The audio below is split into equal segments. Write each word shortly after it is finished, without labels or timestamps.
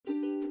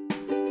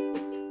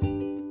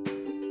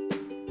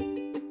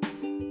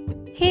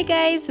Hey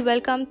guys,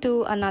 welcome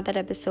to another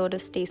episode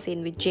of Stay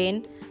Sane with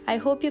Jane. I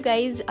hope you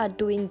guys are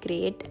doing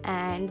great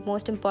and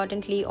most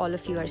importantly, all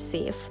of you are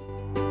safe.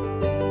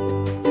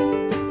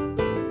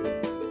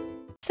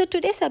 So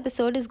today's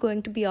episode is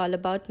going to be all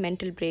about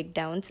mental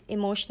breakdowns,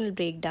 emotional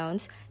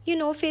breakdowns,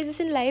 phases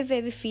in life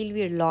where we feel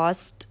we're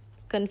lost,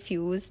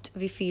 confused,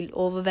 we feel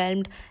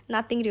overwhelmed,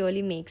 nothing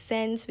really makes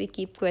sense, we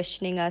keep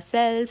questioning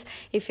ourselves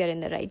if we're in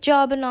the right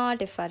job or not,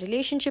 if our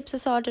relationships are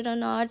sorted or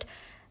not.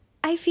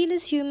 I feel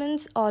as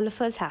humans, all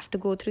of us have to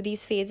go through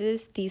these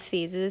phases. These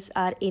phases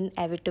are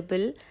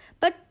inevitable,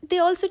 but they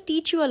also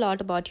teach you a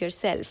lot about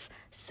yourself.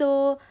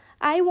 So,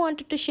 I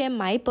wanted to share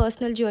my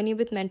personal journey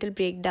with mental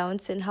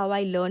breakdowns and how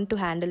I learned to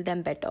handle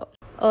them better.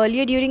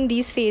 Earlier during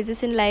these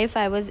phases in life,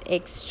 I was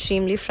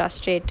extremely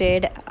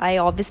frustrated. I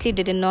obviously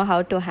didn't know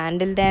how to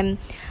handle them.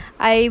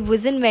 I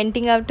wasn't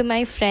venting out to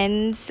my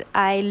friends.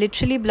 I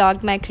literally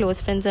blocked my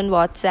close friends on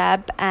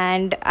WhatsApp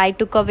and I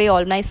took away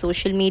all my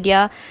social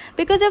media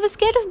because I was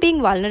scared of being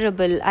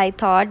vulnerable. I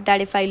thought that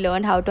if I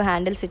learned how to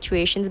handle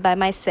situations by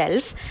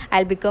myself,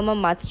 I'll become a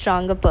much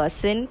stronger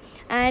person.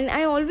 And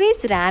I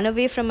always ran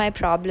away from my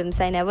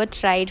problems. I never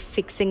tried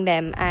fixing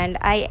them. And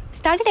I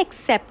started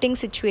accepting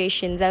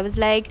situations. I was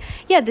like,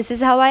 yeah, this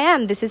is how I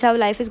am. This is how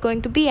life is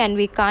going to be and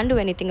we can't do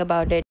anything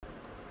about it.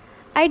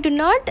 I do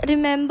not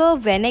remember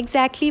when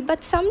exactly,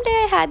 but someday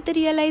I had the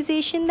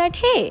realization that,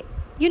 hey,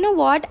 you know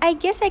what? I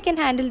guess I can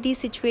handle these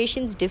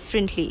situations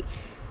differently.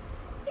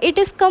 It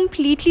is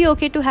completely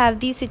okay to have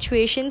these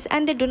situations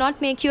and they do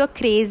not make you a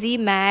crazy,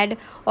 mad,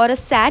 or a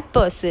sad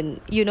person.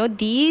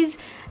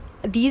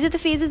 These are the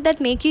phases that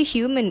make you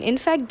human. In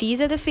fact, these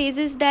are the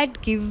phases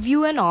that give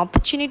you an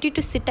opportunity to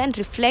sit and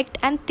reflect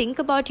and think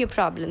about your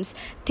problems.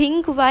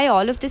 Think why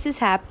all of this is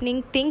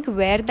happening. Think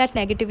where that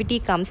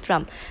negativity comes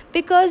from.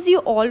 Because you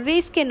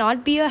always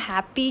cannot be a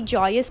happy,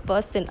 joyous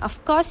person.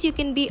 Of course, you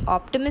can be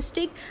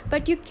optimistic,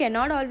 but you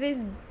cannot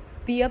always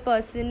be a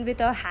person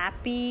with a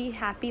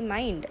happy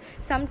mind.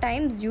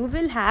 Sometimes you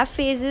will have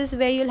phases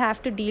where you'll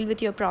have to deal with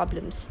your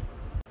problems.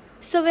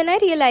 So when I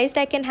realized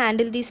I can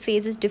handle these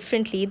phases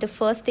differently, the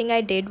first thing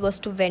I did was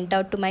to vent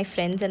out to my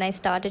friends and I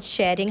started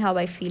sharing how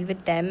I feel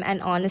with them.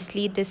 And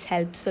honestly, this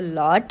helps a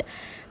lot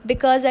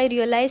because I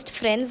realized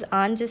friends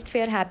aren't just for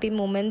your happy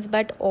moments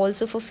but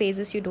also for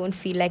phases you don't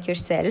feel like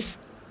yourself.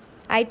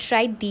 I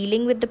tried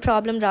dealing with the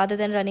problem rather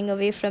than running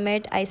away from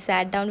it. I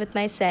sat down with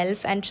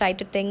myself and tried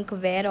to think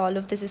where all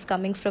of this is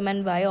coming from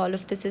and why all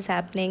of this is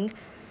happening.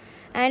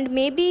 And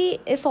maybe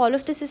if all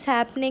of this is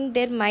happening,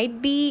 there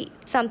might be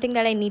something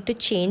that I need to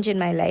change in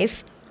my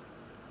life.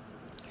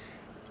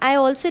 I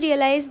also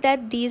realized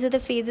that these are the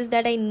phases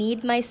that I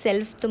need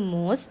myself the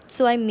most.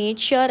 So I made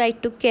sure I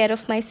took care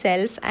of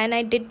myself and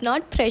I did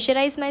not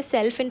pressurize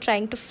myself in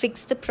trying to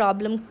fix the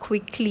problem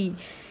quickly.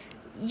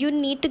 You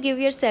need to give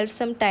yourself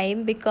some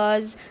time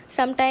because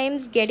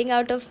sometimes getting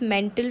out of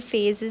mental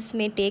phases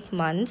may take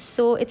months.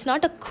 So it's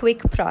not a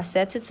quick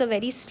process. It's a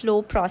very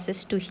slow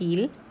process to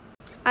heal.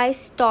 I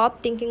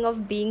stopped thinking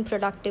of being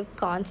productive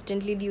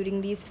constantly during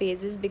these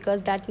phases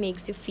because that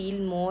makes you feel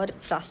more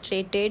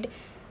frustrated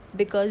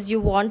because you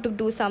want to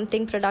do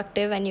something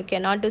productive and you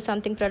cannot do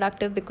something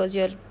productive because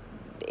you're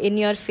in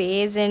your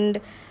phase. And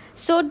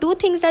so do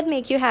things that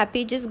make you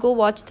happy. Just go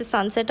watch the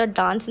sunset or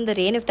dance in the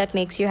rain if that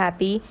makes you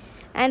happy.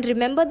 And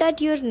remember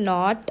that you're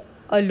not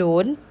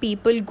alone.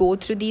 People go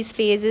through these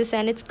phases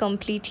and it's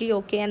completely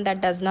okay, and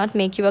that does not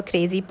make you a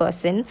crazy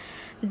person.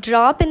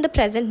 Drop in the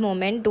present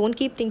moment. Don't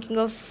keep thinking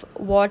of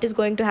what is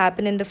going to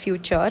happen in the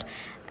future.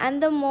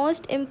 And the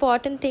most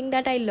important thing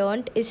that I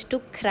learned is to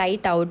cry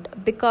it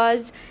out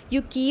because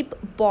you keep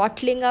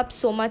bottling up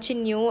so much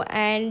in you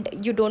and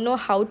you don't know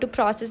how to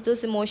process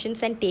those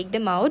emotions and take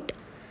them out.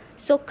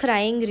 So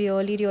crying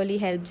really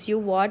helps you.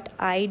 What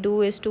I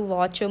do is to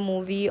watch a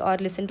movie or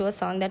listen to a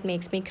song that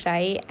makes me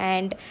cry,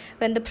 and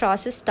when the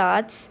process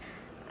starts,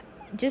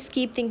 just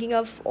keep thinking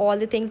of all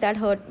the things that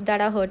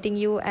are hurting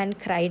you and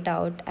cry it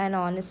out. And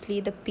honestly,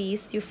 the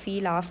peace you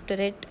feel after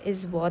it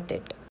is worth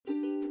it.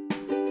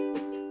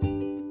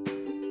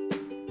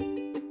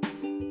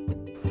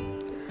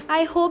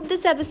 I hope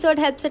this episode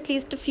helps at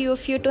least a few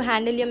of you to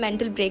handle your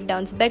mental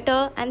breakdowns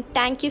better, and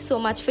thank you so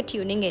much for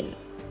tuning in.